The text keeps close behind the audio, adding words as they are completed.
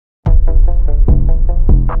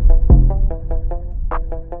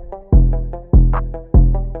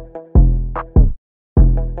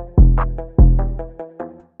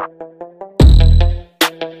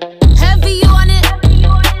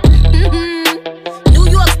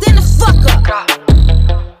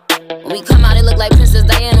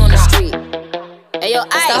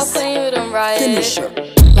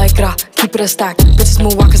Like grrah, keep it a stack. Bitches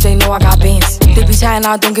move walk cause they know I got bands. They be chatting,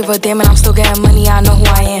 I don't give a damn, and I'm still getting money, I know who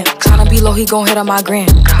I am. Tryna be low, he gon' hit on my gram.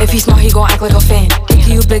 If he smart, he gon' act like a fan.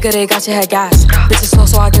 Thinking you bigger, they got your head gas. Bitches slow,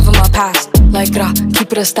 so I give him a pass. Like grrah,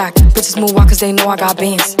 keep it a stack. Bitches move walk cause they know I got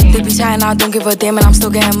bands. They be chatting, I don't give a damn, and I'm still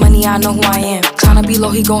getting money, I know who I am. Tryna be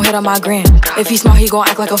low, he gon' hit on my gram. If he smart, he gon'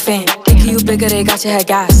 act like a fan. Thinking you bigger, they got your head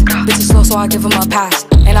gas. Bitches slow, so I give him a pass.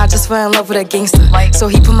 And I just fell in love with a gangster, so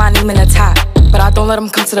he put my name in the tag. But I don't let him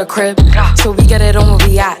come to the crib, so we get it on where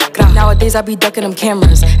we at. Nowadays I be ducking them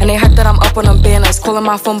cameras, and they hype that I'm up on them banners. Calling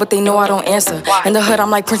my phone but they know I don't answer. In the hood I'm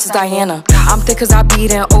like Princess Diana. I'm thick cause I be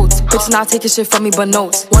eating oats. Bitch not taking shit from me but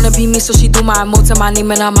notes. Wanna be me so she do my emotes and my name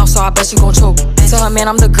in her mouth, so I bet she gon' choke. Tell her man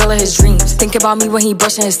I'm the girl of his dreams. Think about me when he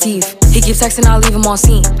brushing his teeth. He keeps texting, I leave him on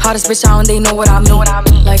scene. Hottest bitch out and they know what I mean.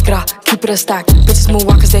 Like grrah, keep it a stack. Bitches move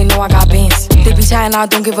walk cause they know I got bands. They be chatting, I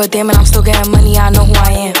don't give a damn, and I'm still getting money, I know who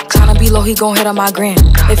I am. Tryna be low, he gon' hit on my gram.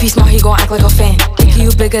 If he smart, he gon' act like a fan. Thinking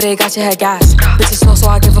you bigger, they got your head gas. Bitches slow, so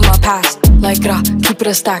I give him a pass. Like grrah, keep it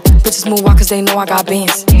a stack. Bitches move walk cause they know I got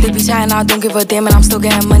bands. They be chatting, I don't give a damn, and I'm still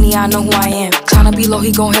getting money, I know who I am. Tryna be low,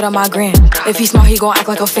 he gon' hit on my gram. If he smart, he gon' act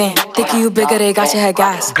like a fan. Thinking you bigger, they got your head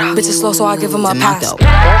gas. Bitches slow, so I give him a pass. This is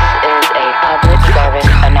a public service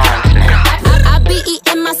announcement. I be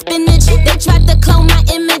eating my spinach. They tried to clone my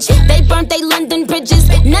image. They burnt they London bridges.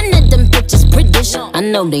 None of them bitches British. I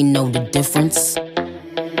know they know the difference.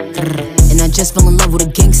 And I just fell in love with a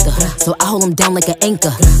gangster, so I hold him down like an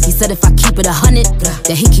anchor. He said if I keep it 100,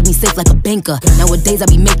 that he keep me safe like a banker. Nowadays I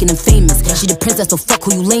be making him famous. She the princess, so fuck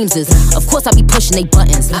who you lames is. Of course I be pushing they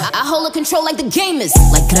buttons. I hold her control like the gamers.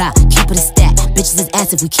 Like grrah, keep it a stack. Bitches is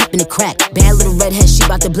ass if we keeping it crack. Bad little redhead, she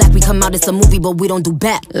bout the black. We come out, it's a movie, but we don't do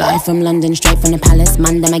back. Live from London, straight from the palace.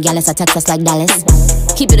 Man, them a gallus, I text us like Dallas.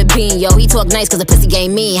 Keep it a bean, yo. He talk nice cause the pussy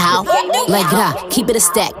game mean, how? Like grrah, keep it a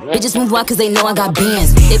stack. Bitches move out cause they know I got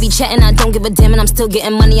bands. They be chatting, I don't give a damn, and I'm still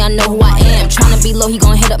getting money, I know who I am. Tryna be low, he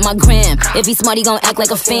gon' hit up my gram. If he smart, he gon' act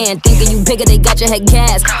like a fan. Thinking you bigger, they got your head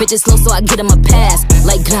gas. Bitches slow, so I get him a pass.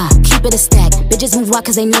 Like grrah, keep it a stack. Bitches move out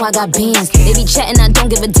cause they know I got bands. They be chatting, I don't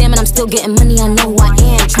give a damn, and I'm still getting money, I know who I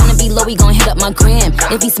am. Tryna be low, he gon' hit up my gram.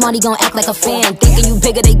 If he smart, he gon' act like a fan. Thinking you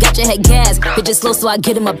bigger, they got your head gas. Bitches slow, so I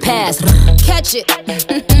get him a pass. Catch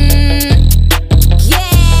it.